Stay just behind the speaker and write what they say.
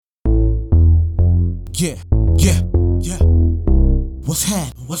Yeah, yeah, yeah. What's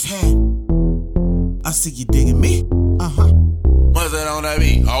happening? What's happening? I see you digging me. What's that on that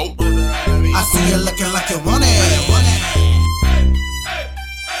beat? Oh, I see you looking like you want it.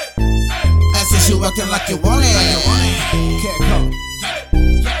 And since you acting like you want it,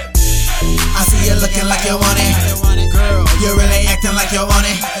 I see you looking like you want it. Girl, you really acting like you want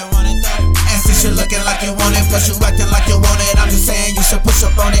it. And since you looking like you want it, plus you acting like you want it, I'm just saying you should push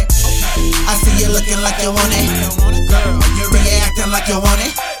up on it. I see you looking like you want it. Girl, you really acting like you want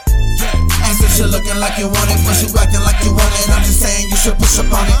it. And since you're looking like you want it, plus you acting like you want it, I'm just saying you should push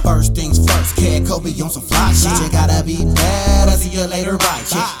up on it. First things first, kid Kobe on some fly shit. You gotta be bad, I'll see you later, bye.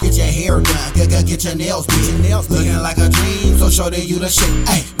 Get your hair done, get your nails done. Looking like a dream, so show that you the shit.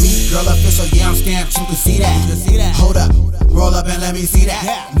 Ay, me, girl official, yeah, I'm stamped, you can see that. Hold up, roll up and let me see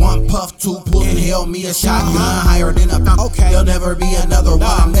that. One puff, two pull, inhale me a shotgun. Higher than a fountain, there'll never be another one.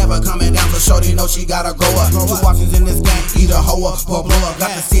 I'm never coming down, so shorty know she gotta grow up. Two options in this game, either hoe up or blow up.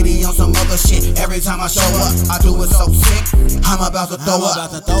 Got the city on some other shit every time I show up. I do it so sick, I'm about to throw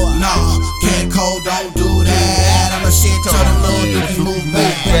up. No, Kid Cole, don't do that. I'm a shit, tell them little dookies move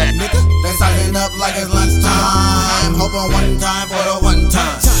back. They sizing up like it's lunchtime. Hoping one time for the one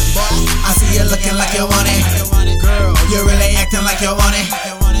time. I see you looking like you want it. Girl, you really acting like you want it.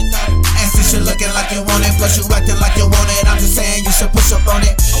 And since you're looking like you want it, plus you acting like you want it, I'm just saying you should push up on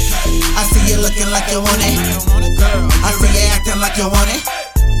it. I see you looking like you want it. Girl, I see you acting like you want it.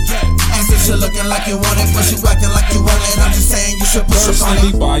 And since you're looking like you want it, plus you acting like you want it, I'm just saying you should push up on it.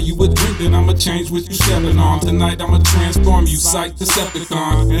 First, buy you a drink, then I'ma change what you stepping on. Tonight I'ma transform you, Psych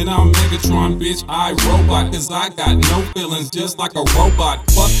Decepticon. And I'm Megatron, bitch, I robot. Cause I got no feelings, just like a robot.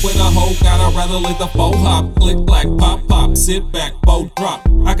 Fuck with a hoe, gotta rather let the faux hop. Click, clack, pop, pop, sit back, faux drop.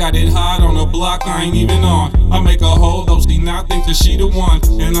 I got it hot on the block, I ain't even on. I make a hoe, though she not think that she the one.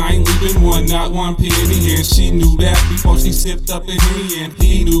 And I ain't leaving one, not one penny. And she knew that before she sipped up the Henny. And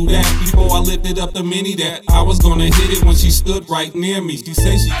he knew that before I lifted up the mini, that I was gonna hit it when she stood right near me. She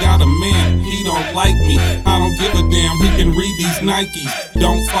said she got a man, he don't like me. I don't give a damn, he can read these Nikes.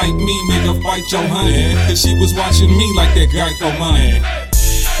 Don't fight me, nigga, fight your honey. Cause she was watching me like that Geico money.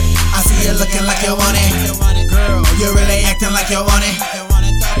 I see you looking like you want it. Girl, you really acting like you want it.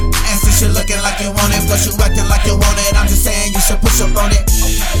 And since you're looking like you want it, plus you acting like you want it, I'm just saying you should push up on it.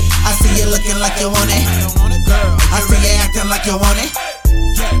 I see you looking like you want it. Girl, I see you acting like you want it.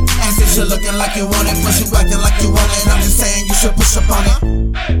 And since you're looking like you want it, plus you acting like you want it, I'm just saying you should push up on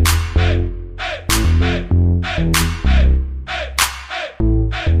it.